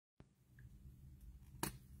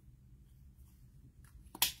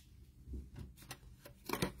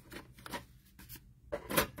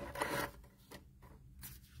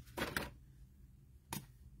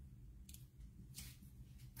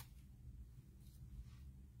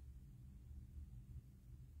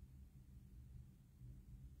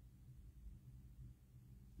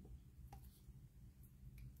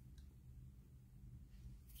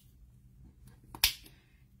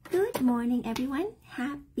Good morning, everyone.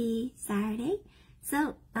 Happy Saturday.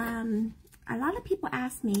 So, a lot of people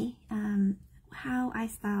ask me how I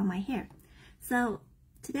style my hair. So,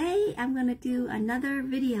 today I'm going to do another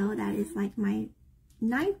video that is like my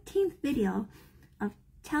 19th video of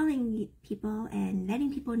telling people and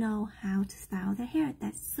letting people know how to style their hair.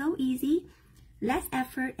 That's so easy, less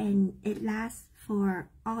effort, and it lasts for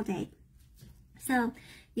all day. So,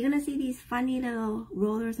 you're going to see these funny little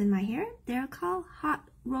rollers in my hair. They're called hot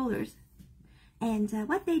rollers. And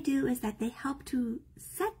what they do is that they help to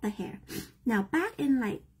set the hair. Now, back in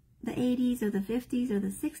like the 80s or the 50s or the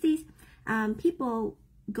 60s, people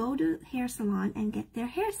go to hair salon and get their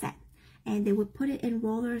hair set. And they would put it in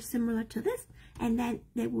rollers similar to this. And then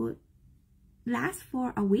they would last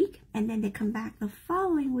for a week. And then they come back the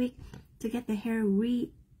following week to get the hair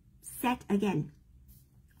reset again.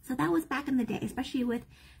 So that was back in the day, especially with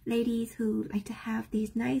ladies who like to have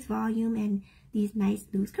these nice volume and these nice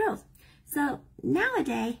loose curls. So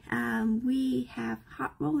nowadays, we have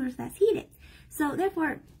hot rollers that's heated. So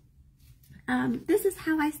therefore, this is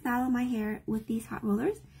how I style my hair with these hot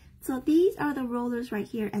rollers. So these are the rollers right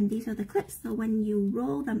here, and these are the clips. So when you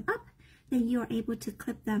roll them up, then you are able to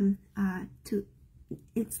clip them to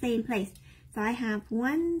stay in place. So I have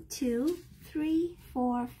 1, 2, 3,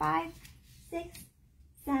 4, 5, 6,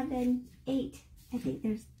 7, 8. I think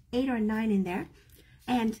there's 8 or 9 in there.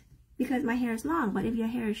 And because my hair is long, but if your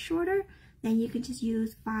hair is shorter, then you can just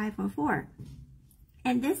use 5 or 4.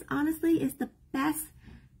 And this honestly is the best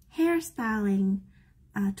hairstyling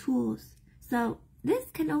tools. So this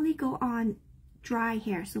can only go on dry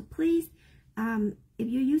hair. So please, if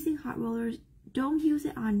you're using hot rollers, don't use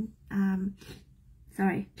it on,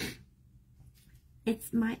 sorry.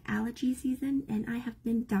 It's my allergy season and I have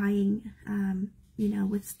been dying, you know,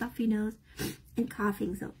 with stuffy nose and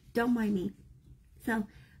coughing, so don't mind me. So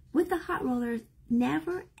with the hot rollers,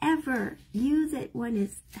 never ever use it when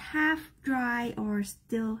it's half dry or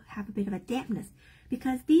still have a bit of a dampness,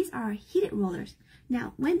 because these are heated rollers.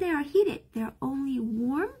 Now when they are heated, they're only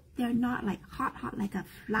warm. They're not like hot like a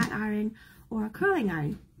flat iron or a curling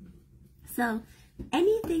iron. So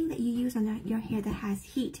anything that you use on your hair that has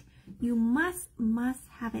heat, you must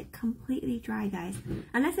have it completely dry, guys.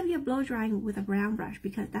 Unless if you're blow drying with a brown brush,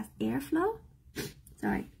 because that's airflow.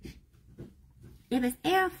 Sorry. If it's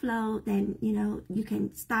airflow, then, you know, you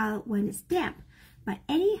can style when it's damp. But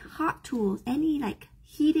any hot tools, any like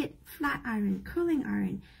heated flat iron, curling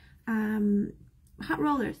iron, hot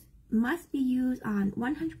rollers must be used on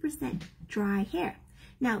 100% dry hair.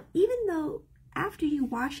 Now, even though after you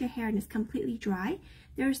wash your hair and it's completely dry,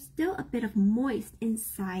 there's still a bit of moist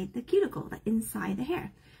inside the cuticle, like inside the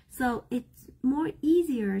hair. So it's more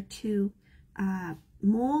easier to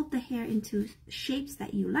mold the hair into shapes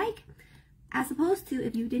that you like, as opposed to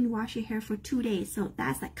if you didn't wash your hair for 2 days. So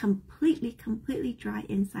that's like completely dry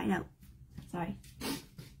inside out. Sorry.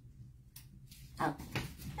 Oh.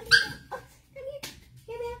 Come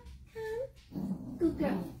here. Come. Good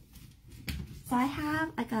girl. So I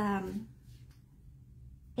have like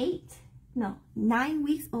 9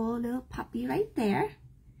 weeks old little puppy right there.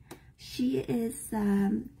 She is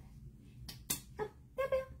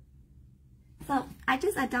so I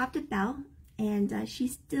just adopted Belle, and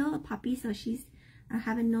she's still a puppy, so she's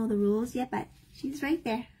haven't know the rules yet, but she's right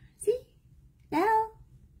there. See, Belle,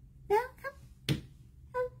 come.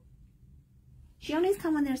 She only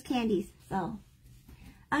comes when there's candies. So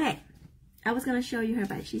okay, I was gonna show you her,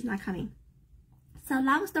 but she's not coming. So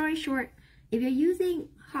long story short, if you're using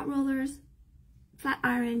hot rollers, flat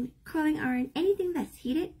iron, curling iron, anything that's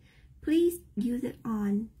heated, please use it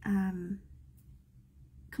on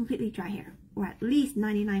completely dry hair, or at least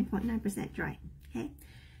 99.9% dry. Okay,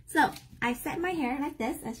 so I set my hair like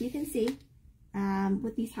this, as you can see,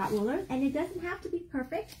 with these hot rollers, and it doesn't have to be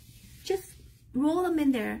perfect. Just roll them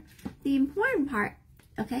in there. The important part,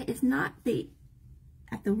 okay, is not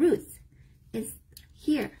at the roots, it's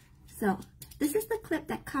here. So this is the clip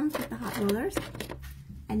that comes with the hot rollers,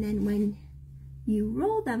 and then when you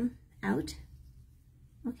roll them out,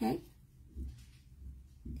 okay,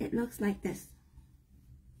 it looks like this.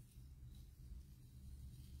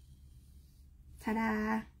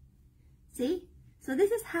 Ta-da! See? So this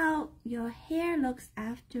is how your hair looks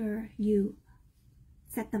after you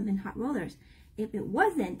set them in hot rollers. If it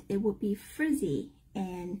wasn't, it would be frizzy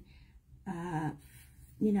and,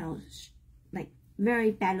 you know, like very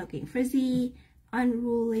bad looking. Frizzy,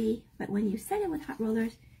 unruly. But when you set it with hot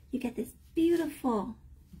rollers, you get this beautiful,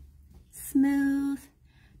 smooth.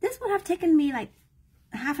 This would have taken me like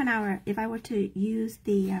half an hour if I were to use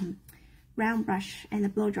the round brush and the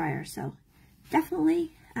blow dryer. So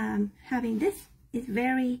definitely having this is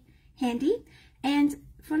very handy. And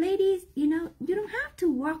for ladies, you know, you don't have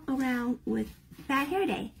to walk around with bad hair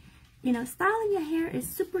day. You know, styling your hair is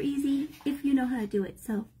super easy if you know how to do it.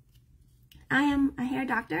 So I am a hair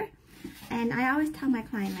doctor, and I always tell my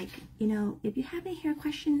client, like, you know, if you have any hair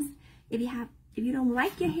questions, if you don't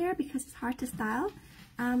like your hair because it's hard to style,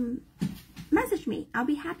 message me. I'll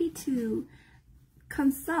be happy to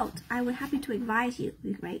consult. I would happy to advise you,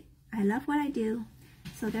 right? I love what I do.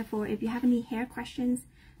 So therefore, if you have any hair questions,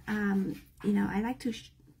 you know, I like to,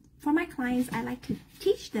 for my clients, I like to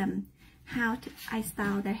teach them how I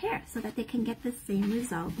style their hair so that they can get the same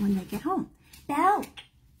result when they get home. Belle,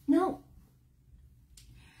 no.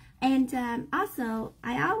 And also,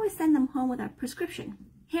 I always send them home with a prescription,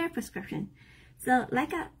 hair prescription. So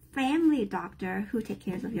like a family doctor who takes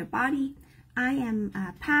care of your body, I am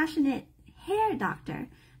a passionate hair doctor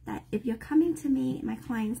that if you're coming to me, my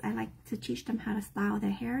clients, I like to teach them how to style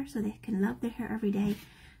their hair so they can love their hair every day.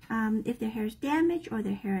 If their hair is damaged or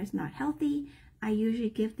their hair is not healthy, I usually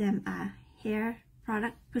give them a hair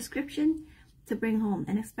product prescription to bring home.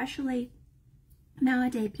 And especially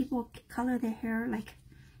nowadays, people color their hair like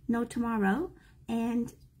no tomorrow,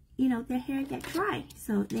 and you know, their hair get dry.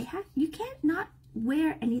 So you can't not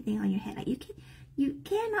wear anything on your head. Like you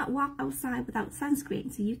cannot walk outside without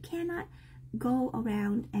sunscreen. So you cannot go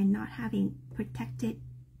around and not having protected,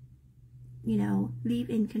 you know,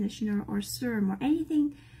 leave-in conditioner or serum or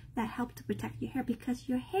anything that helps to protect your hair, because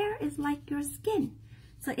your hair is like your skin.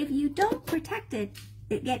 So if you don't protect it,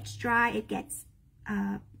 it gets dry, it gets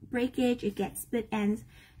breakage, it gets split ends,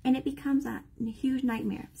 and it becomes a huge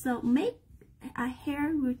nightmare. So make a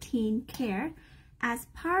hair routine care as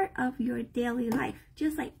part of your daily life.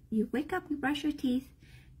 Just like you wake up, you brush your teeth,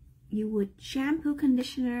 you would shampoo,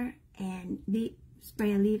 conditioner, and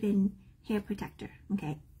spray a leave-in hair protector.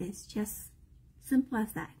 Okay, it's just simple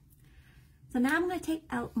as that. So now I'm going to take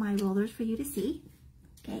out my rollers for you to see.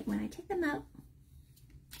 Okay, when I take them out,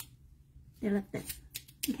 they look this.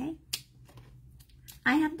 Okay,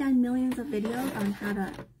 I have done millions of videos on how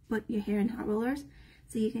to put your hair in hot rollers,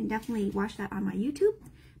 so you can definitely watch that on my YouTube.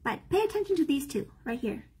 But pay attention to these two right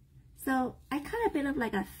here. So I cut a bit of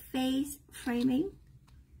like a face framing,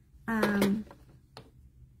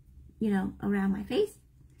 you know, around my face.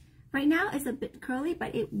 Right now it's a bit curly,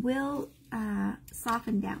 but it will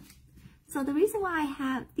soften down. So the reason why I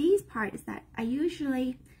have these parts is that I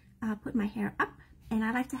usually put my hair up, and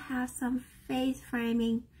I like to have some face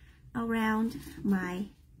framing around my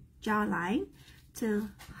jawline to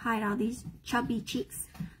hide all these chubby cheeks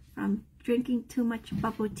from drinking too much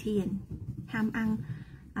bubble tea and ham ang.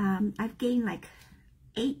 I've gained like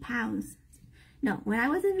 8 pounds. No, when I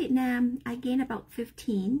was in Vietnam, I gained about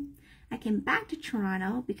 15. I came back to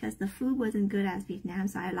Toronto because the food wasn't good as Vietnam,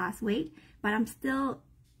 so I lost weight. But I still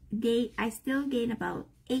gain about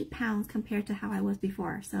 8 pounds compared to how I was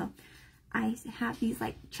before. So I have these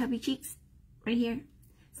like chubby cheeks right here.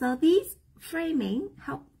 So these framing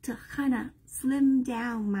help to kind of slim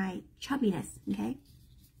down my chubbiness, okay?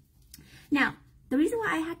 Now, the reason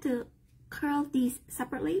why I had to curl these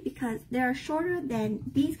separately, because they are shorter than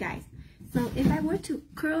these guys. So if I were to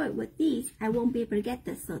curl it with these, I won't be able to get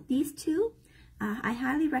this. So these two, I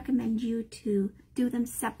highly recommend you to do them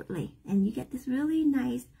separately, and you get this really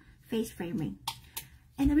nice face framing.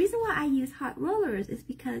 And the reason why I use hot rollers is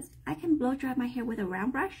because I can blow dry my hair with a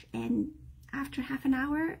round brush, and after half an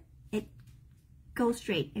hour, it goes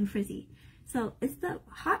straight and frizzy. So it's the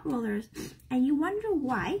hot rollers, and you wonder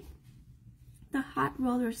why the hot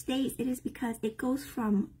roller stays. It is because it goes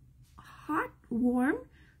from hot, warm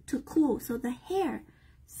to cool. So the hair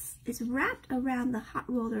is wrapped around the hot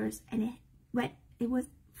rollers, and it was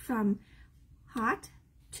from hot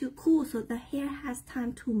to cool, so the hair has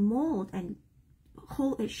time to mold and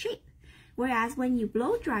hold its shape. Whereas when you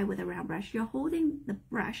blow dry with a round brush, you're holding the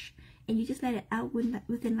brush and you just let it out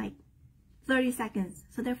within like 30 seconds.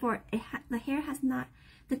 So therefore, the hair has not,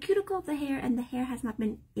 the cuticle of the hair and the hair has not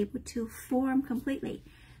been able to form completely.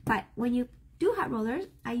 But when you do hot rollers,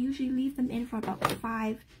 I usually leave them in for about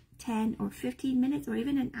 5, 10, or 15 minutes, or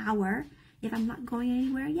even an hour if I'm not going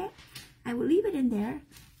anywhere yet. I will leave it in there,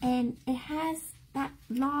 and it has that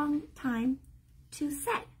long time to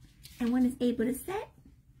set. And when it's able to set,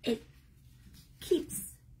 it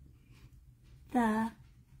keeps the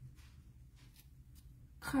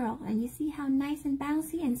curl. And you see how nice and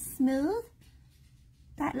bouncy and smooth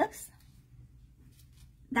that looks?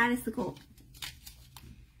 That is the goal.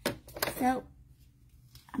 So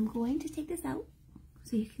I'm going to take this out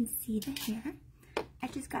so you can see the hair. I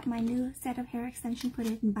just got my new set of hair extension put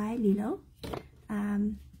in by Lilo.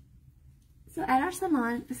 So at our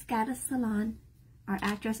salon, Piscata Salon, our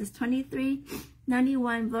address is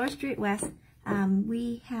 2391 Bloor Street West,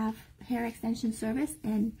 We have hair extension service,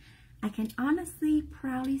 and I can honestly,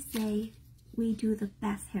 proudly say we do the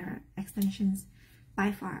best hair extensions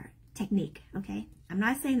by far. Technique, okay? I'm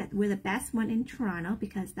not saying that we're the best one in Toronto,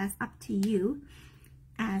 because that's up to you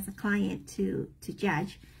as a client to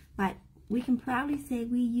judge, but we can proudly say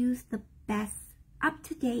we use the best,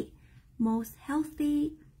 up-to-date, most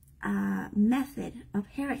healthy method of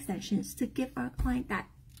hair extensions to give our client that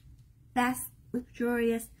best,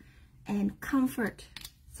 luxurious, and comfort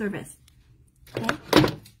service. Okay,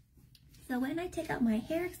 so when I take out my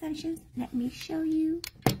hair extensions, let me show you.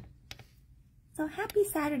 So happy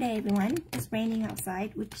Saturday, everyone. It's raining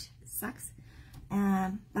outside, which sucks,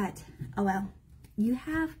 but oh well. You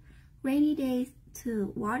have rainy days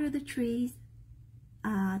to water the trees,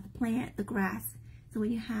 the plant, the grass. So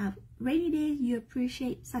when you have rainy days, you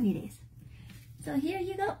appreciate sunny days. So here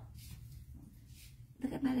you go.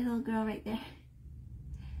 Look at my little girl right there.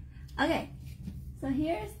 Okay, so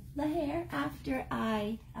here's the hair after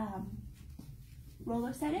I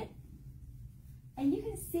roller set it. And you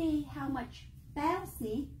can see how much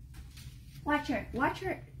bouncy. Watch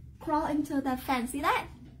her crawl into the fence. See that?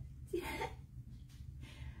 See that?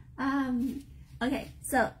 Okay,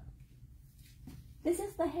 so this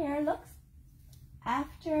is the hair looks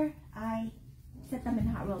after I set them in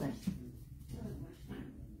hot rollers.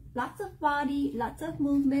 Lots of body, lots of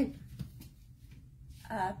movement.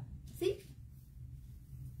 See?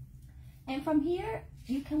 And from here,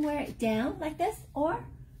 you can wear it down like this, or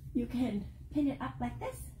you can pin it up like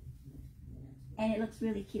this, and it looks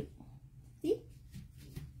really cute. See?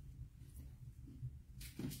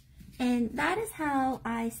 And that is how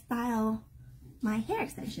I style my hair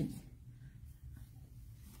extensions.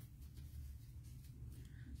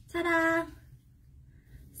 Ta-da!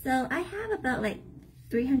 So I have about like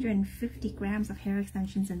 350 grams of hair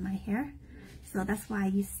extensions in my hair. So that's why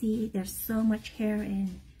you see there's so much hair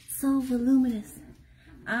and so voluminous.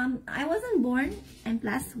 I wasn't born and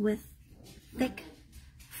blessed with thick,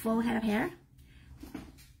 full head of hair.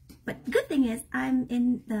 But the good thing is I'm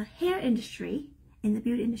in the hair industry, in the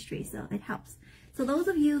beauty industry, so it helps. So those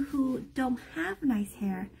of you who don't have nice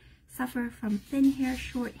hair, suffer from thin hair,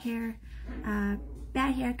 short hair,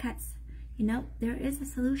 bad haircuts, you know, there is a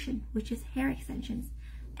solution, which is hair extensions.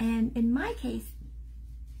 And in my case,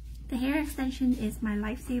 the hair extension is my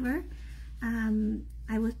lifesaver.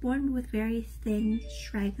 I was born with very thin,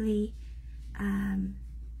 straggly,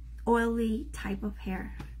 oily type of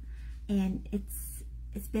hair, and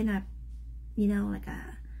it's been a, you know, like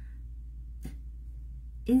a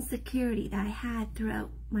insecurity that I had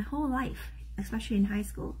throughout my whole life, especially in high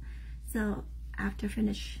school. So after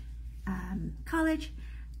finish college,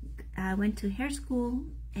 I went to hair school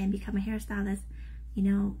and become a hairstylist. You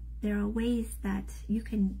know, there are ways that you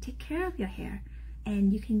can take care of your hair,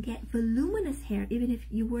 and you can get voluminous hair even if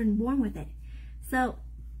you weren't born with it. So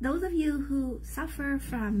those of you who suffer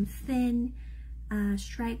from thin,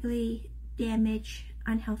 straggly, damaged,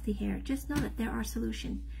 unhealthy hair, just know that there are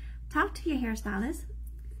solutions. Talk to your hairstylist.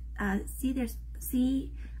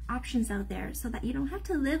 See options out there so that you don't have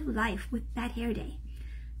to live life with bad hair day.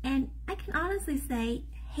 And I can honestly say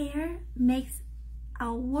hair makes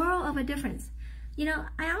a world of a difference. You know,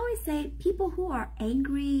 I always say people who are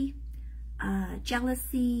angry,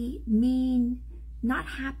 jealousy, mean, not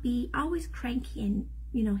happy, always cranky, and,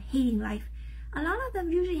 you know, hating life, a lot of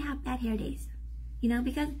them usually have bad hair days. You know,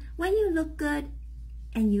 because when you look good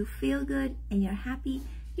and you feel good and you're happy,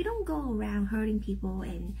 you don't go around hurting people,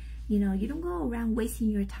 and, you know, you don't go around wasting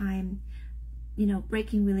your time, you know,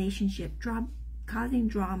 breaking relationship, causing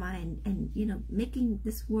drama, and you know, making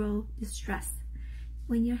this world distress.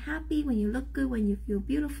 When you're happy, when you look good, when you feel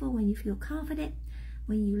beautiful, when you feel confident,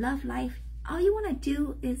 when you love life, all you want to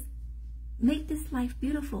do is make this life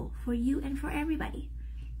beautiful for you and for everybody.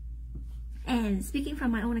 And speaking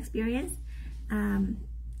from my own experience,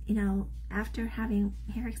 you know, after having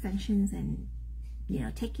hair extensions and, you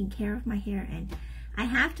know, taking care of my hair, and I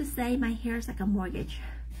have to say my hair is like a mortgage.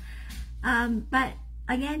 But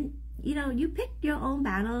again, you know, you pick your own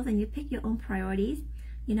battles and you pick your own priorities.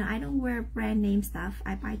 You know, I don't wear brand name stuff.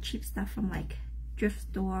 I buy cheap stuff from like thrift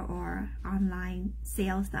store or online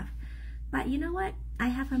sale stuff. But you know what? I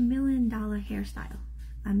have $1 million hairstyle,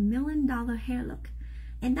 $1 million hair look.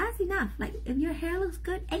 And that's enough. Like, if your hair looks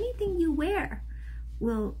good, anything you wear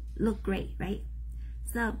will look great, right?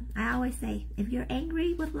 So I always say, if you're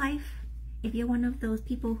angry with life, if you're one of those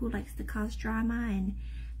people who likes to cause drama and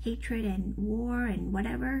hatred and war and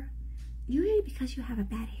whatever, usually because you have a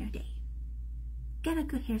bad hair day. Get a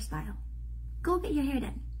good hairstyle. Go get your hair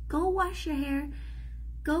done. Go wash your hair.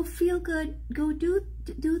 Go feel good. Go do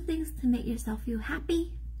things to make yourself feel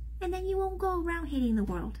happy, and then you won't go around hating the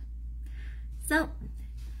world. So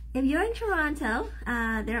if you're in Toronto,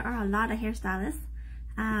 there are a lot of hairstylists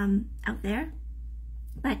out there,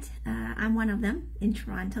 but I'm one of them in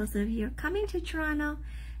Toronto. So if you're coming to Toronto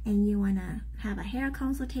and you want to have a hair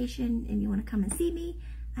consultation and you want to come and see me,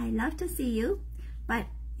 I'd love to see you. But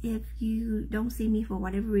if you don't see me for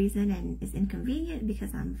whatever reason and it's inconvenient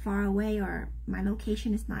because I'm far away or my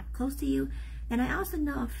location is not close to you, then I also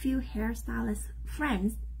know a few hairstylist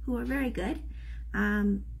friends who are very good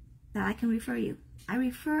that I can refer you. I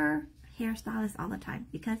refer hairstylists all the time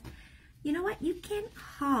because you know what? You can't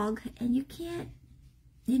hog and you can't,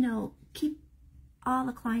 you know, keep all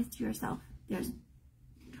the clients to yourself. There's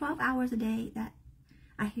 12 hours a day that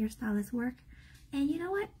a hairstylist work, and you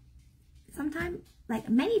know what? Sometimes, like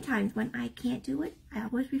many times when I can't do it, I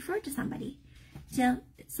always refer to somebody. So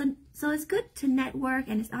it's good to network,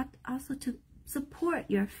 and it's also to support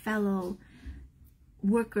your fellow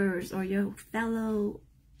workers or your fellow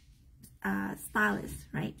stylists,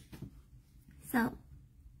 right? So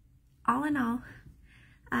all in all,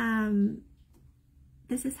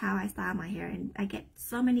 this is how I style my hair, and I get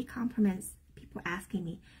so many compliments, people asking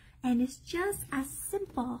me, and it's just as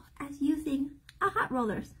simple as using a hot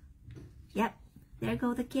rollers. Yep, there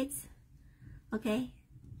go the kids. Okay,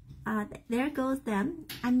 there goes them.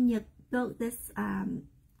 And you built this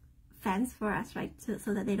fence for us, right?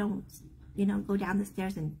 So that they don't, you know, go down the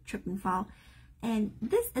stairs and trip and fall. And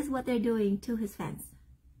this is what they're doing to his fence.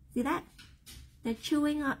 See that? They're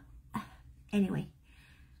chewing up. Anyway,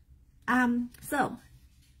 so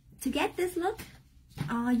to get this look,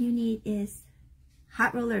 all you need is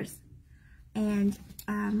hot rollers. And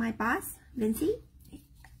my boss, Vince,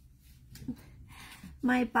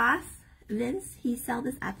 he sells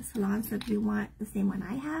this at the salon. So if you want the same one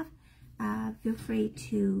I have, feel free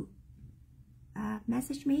to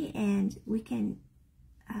message me and we can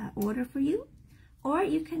order for you. Or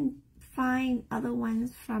you can find other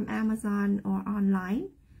ones from Amazon or online,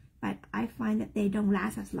 but I find that they don't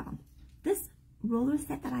last as long. This roller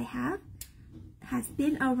set that I have has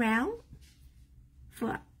been around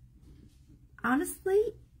for,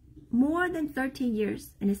 honestly, more than 13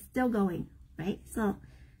 years and it's still going, right? So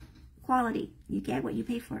quality, you get what you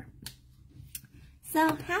pay for.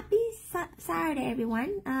 So happy Saturday,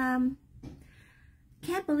 everyone.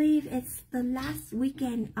 Can't believe it's the last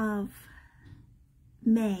weekend of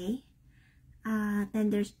May. Then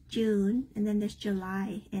there's June, and then there's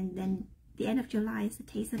July, and then the end of July is the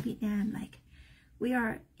Taste of Vietnam. Like, we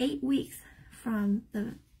are 8 weeks from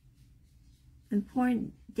the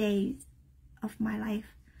important days of my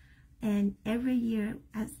life, and every year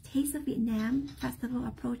as Taste of Vietnam festival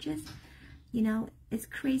approaches, you know, it's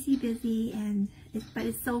crazy busy, and but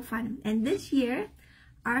it's so fun. And this year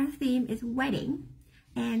our theme is wedding.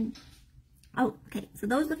 And oh, okay, so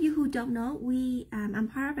those of you who don't know, I'm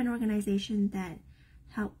part of an organization that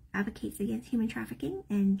advocates against human trafficking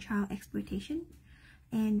and child exploitation,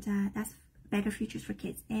 and that's Better Futures for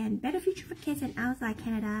Kids. And Better Future for Kids and Outside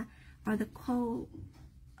Canada are the co-organizer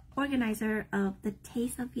of the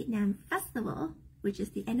Taste of Vietnam Festival, which is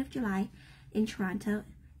the end of July in Toronto,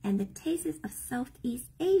 and the Tastes of Southeast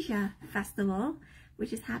Asia Festival,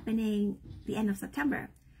 which is happening the end of September.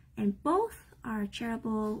 And both are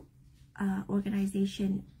charitable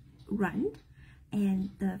organization run,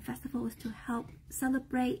 and the festival is to help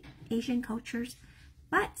celebrate Asian cultures,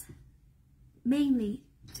 but mainly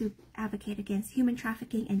to advocate against human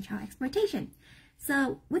trafficking and child exploitation.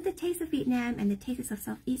 So with the Taste of Vietnam and the Tastes of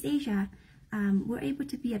Southeast Asia, we're able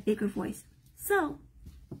to be a bigger voice. So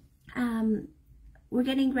we're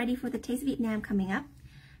getting ready for the Taste of Vietnam coming up,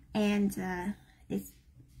 and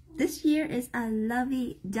this year is a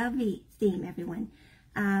lovey-dovey theme, everyone.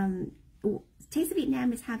 Taste of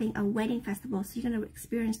Vietnam is having a wedding festival, so you're going to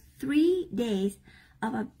experience 3 days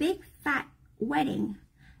of a big fat wedding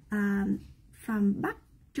from Bắc,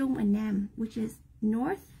 Trung, and Nam, which is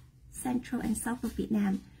north, central, and south of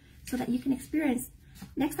Vietnam, so that you can experience,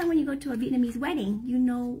 next time when you go to a Vietnamese wedding, you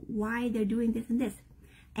know why they're doing this and this.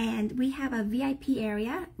 And we have a VIP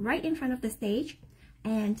area right in front of the stage,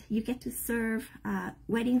 and you get to serve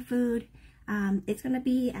wedding food. It's going to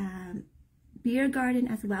be beer garden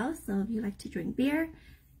as well, so if you like to drink beer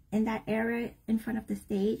in that area in front of the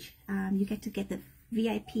stage, you get the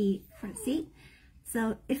VIP front seat.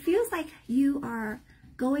 So it feels like you are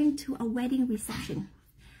going to a wedding reception.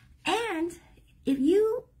 And if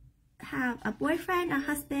you have a boyfriend, a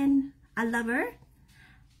husband, a lover,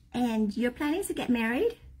 and you're planning to get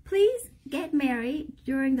married, please get married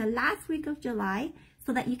during the last week of July,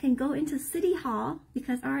 so that you can go into City Hall,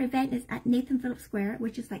 because our event is at Nathan Phillips Square,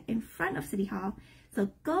 which is like in front of City Hall.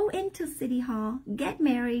 So go into City Hall, get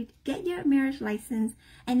married, get your marriage license,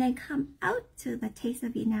 and then come out to the Taste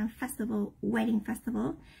of Vietnam Festival, Wedding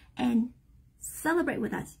Festival, and celebrate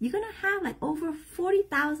with us. You're going to have like over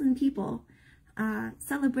 40,000 people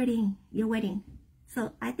celebrating your wedding.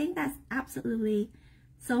 So I think that's absolutely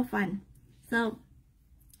so fun. So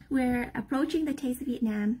we're approaching the Taste of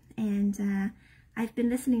Vietnam, and I've been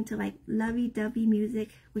listening to like lovey-dovey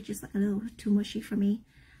music, which is like a little too mushy for me.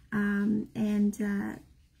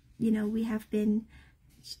 You know, we have been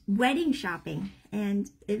wedding shopping, and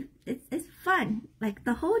it's fun. Like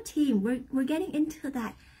the whole team, we're getting into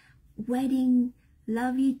that wedding,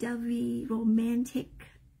 lovey-dovey, romantic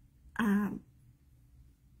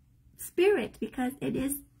spirit, because it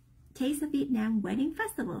is Taste of Vietnam Wedding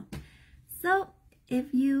Festival. So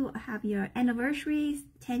if you have your anniversaries,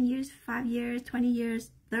 10 years, 5 years, 20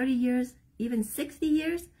 years, 30 years, even 60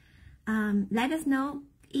 years, let us know.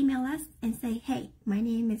 Email us and say, hey, my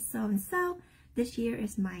name is so-and-so. This year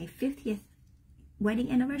is my 50th wedding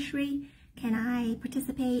anniversary. Can I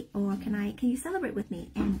participate, or can you celebrate with me?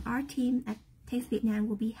 And our team at Taste Vietnam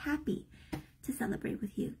will be happy to celebrate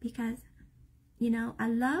with you, because, you know, a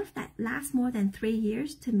love that lasts more than 3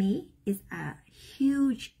 years to me is a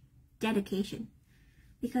huge dedication.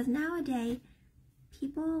 Because nowadays,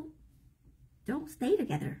 people don't stay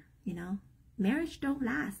together, you know. Marriage don't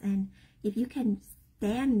last. And if you can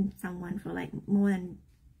stand someone for like more than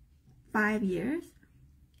 5 years,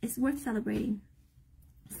 it's worth celebrating.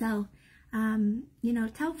 So, you know,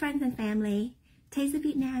 tell friends and family. Taste of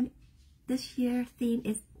Vietnam this year theme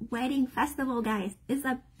is Wedding Festival, guys. It's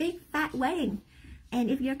a big fat wedding. And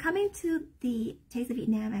if you're coming to the Taste of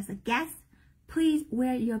Vietnam as a guest, please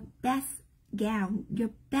wear your best gown, your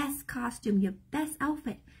best costume, your best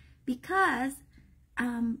outfit, because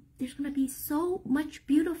there's going to be so much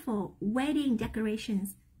beautiful wedding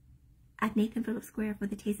decorations at Nathan Phillips Square for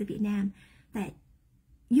the Taste of Vietnam that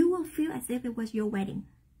you will feel as if it was your wedding.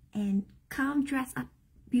 And come dress up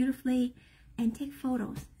beautifully and take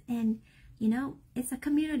photos. And, you know, it's a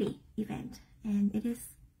community event, and it is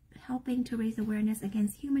helping to raise awareness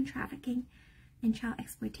against human trafficking and child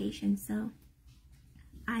exploitation. So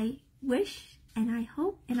I wish and I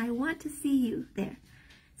hope and I want to see you there.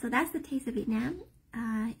 So that's the Taste of Vietnam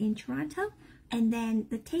in Toronto. And then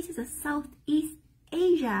the Tastes of Southeast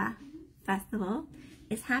Asia Festival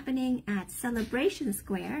is happening at Celebration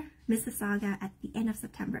Square, Mississauga, at the end of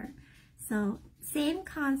September. So same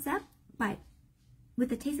concept, but with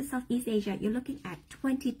the Taste of Southeast Asia, you're looking at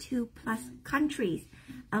 22 plus countries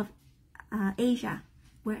of Asia,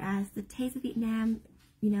 whereas the Taste of Vietnam,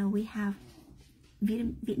 you know, we have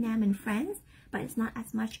Vietnam and friends, but it's not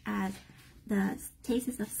as much as the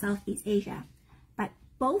Tastes of Southeast Asia. But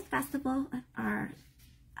both festivals are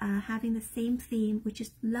having the same theme, which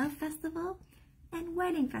is Love Festival and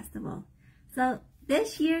Wedding Festival. So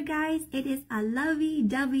this year, guys, it is a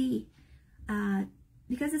lovey-dovey,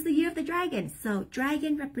 because it's the year of the dragon. So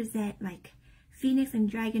dragon represent like phoenix and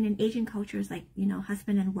dragon in Asian cultures, like, you know,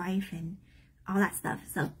 husband and wife and all that stuff.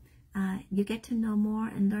 So you get to know more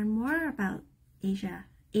and learn more about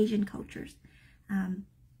Asian cultures.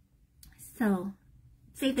 So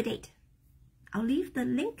save the date. I'll leave the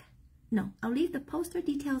link. No, I'll leave the poster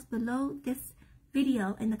details below this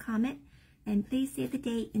video in the comment. And please save the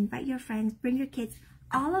date, invite your friends, bring your kids.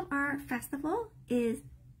 All of our festival is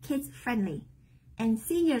kids friendly and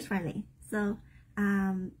seniors friendly. So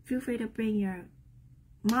feel free to bring your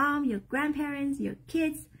mom, your grandparents, your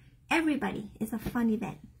kids, everybody. It's a fun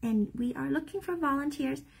event. And we are looking for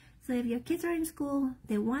volunteers. So if your kids are in school,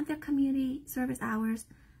 they want their community service hours,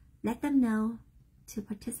 let them know to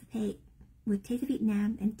participate with Taste of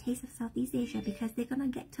Vietnam and Taste of Southeast Asia, because they're going to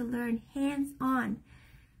get to learn hands-on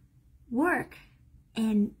work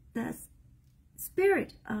and the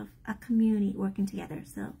spirit of a community working together.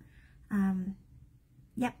 So,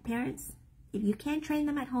 yep, parents, if you can't train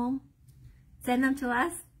them at home, send them to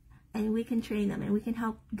us and we can train them and we can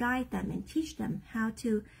help guide them and teach them how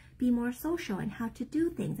to be more social and how to do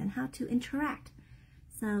things and how to interact.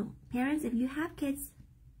 So, parents, if you have kids,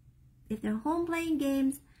 if they're home playing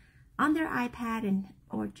games on their iPad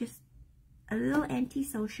or just a little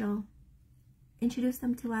anti-social, introduce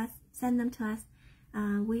them to us, send them to us.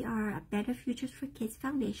 We are a Better Futures for Kids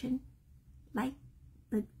Foundation. Like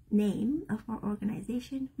the name of our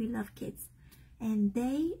organization, we love kids. And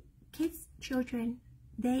children,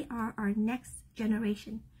 they are our next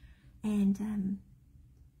generation. And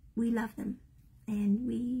we love them. And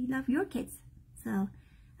we love your kids. So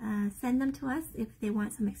send them to us if they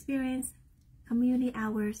want some experience, community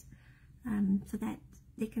hours, so that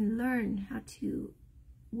they can learn how to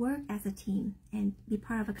work as a team and be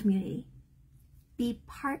part of a community. be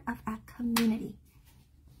part of our community.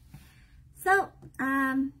 So,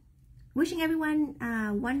 wishing everyone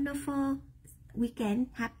a wonderful weekend.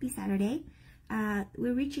 Happy Saturday.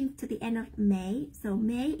 We're reaching to the end of May. So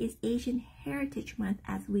May is Asian Heritage Month,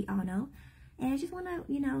 as we all know. And I just want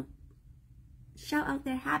to, shout out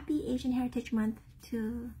there Happy Asian Heritage Month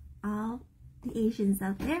to all the Asians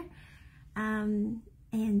out there. And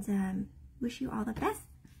wish you all the best.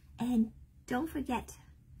 And don't forget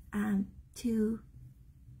to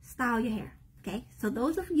style your hair. Okay, so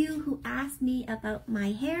those of you who asked me about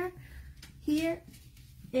my hair, here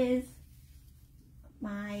is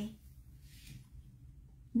my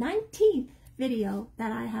 19th video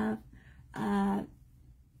that I have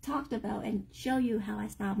talked about and show you how I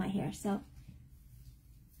style my hair. So,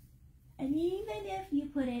 and even if you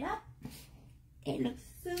put it up, it looks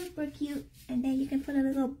super cute. And then you can put a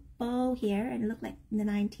little bow here and look like the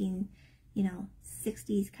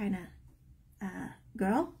 60s kind of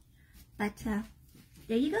girl. But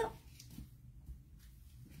there you go.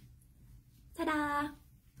 Ta-da!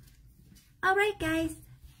 Alright guys,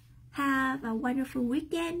 have a wonderful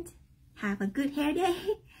weekend. Have a good hair day.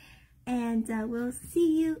 And we'll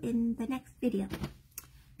see you in the next video.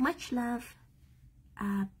 Much love.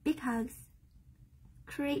 Big hugs.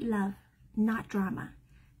 Create love, not drama.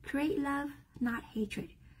 Create love, not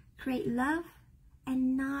hatred. Create love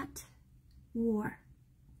and not war.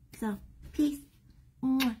 So, peace.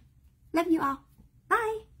 Love you all.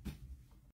 Bye.